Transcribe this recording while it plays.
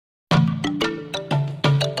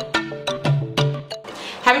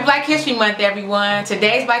Happy Black History Month, everyone.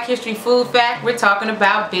 Today's Black History Food Fact, we're talking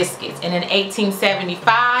about biscuits. And in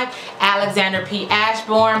 1875, Alexander P.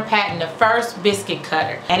 Ashbourne patented the first biscuit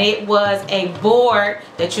cutter. And it was a board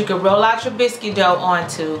that you could roll out your biscuit dough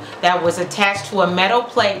onto that was attached to a metal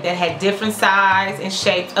plate that had different size and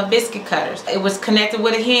shapes of biscuit cutters. It was connected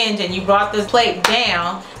with a hinge, and you brought the plate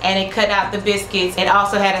down and it cut out the biscuits. It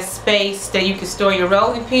also had a space that you could store your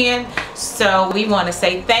rolling pin. So we want to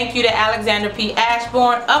say thank you to Alexander P.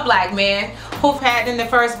 Ashbourne, a black man who patented the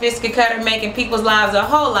first biscuit cutter, making people's lives a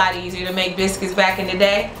whole lot easier to make biscuits back in the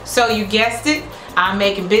day. So you guessed it, I'm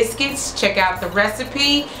making biscuits. Check out the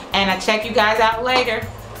recipe and I'll check you guys out later.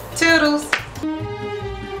 Toodles!